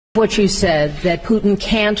What you said, that Putin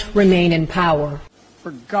can't remain in power.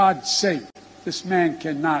 For God's sake, this man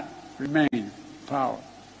cannot remain in power.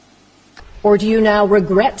 Or do you now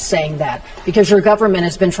regret saying that because your government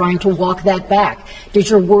has been trying to walk that back? Did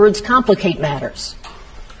your words complicate matters?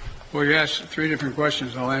 Well, you asked 3 different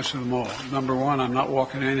questions. I'll answer them all. Number 1, I'm not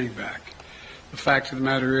walking anything back. The fact of the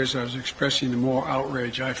matter is I was expressing the moral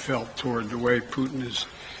outrage I felt toward the way Putin is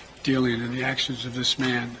dealing in the actions of this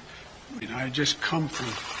man. I mean, I had just come from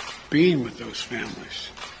being with those families.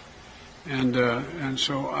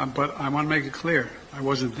 But I want to make it clear, I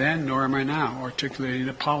wasn't then, nor am I now, articulating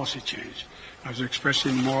a policy change. I was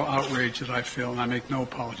expressing the moral outrage that I feel, and I make no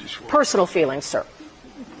apologies for it. Personal feelings, sir.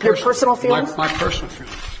 Your personal feelings? My personal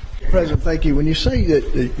feelings. President, thank you. When you say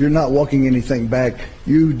that you're not walking anything back,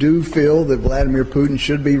 you do feel that Vladimir Putin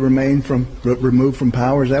should be removed from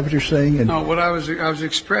power? Is that what you're saying? No, I was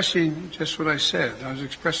expressing just what I said. I was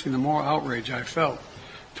expressing the moral outrage I felt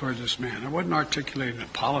toward this man. I wasn't articulating a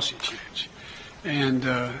policy change. And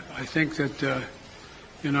I think that,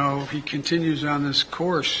 if he continues on this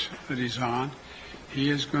course that he's on,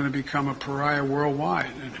 he is going to become a pariah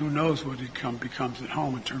worldwide. And who knows what he becomes at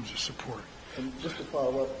home in terms of support. And just to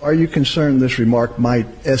follow up, are you concerned this remark might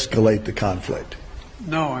escalate the conflict?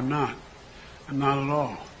 No, I'm not. I'm not at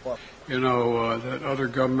all. What? That other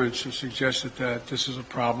governments have suggested that this is a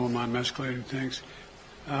problem, I'm escalating things.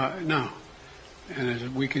 No. And has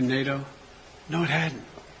it weakened NATO? No, it hadn't.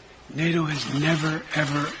 NATO has never,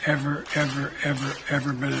 ever, ever, ever, ever,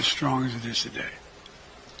 ever been as strong as it is today.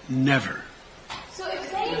 Never. So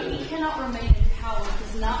if saying he cannot remain in power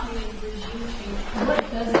does not mean regime change,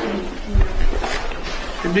 what does it mean?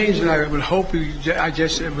 It means that I would hope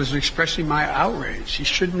it was expressing my outrage. He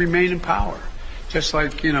shouldn't remain in power. Just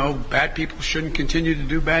like, bad people shouldn't continue to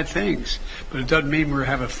do bad things. But it doesn't mean we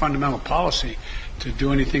have a fundamental policy to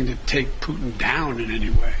do anything to take Putin down in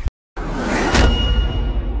any way.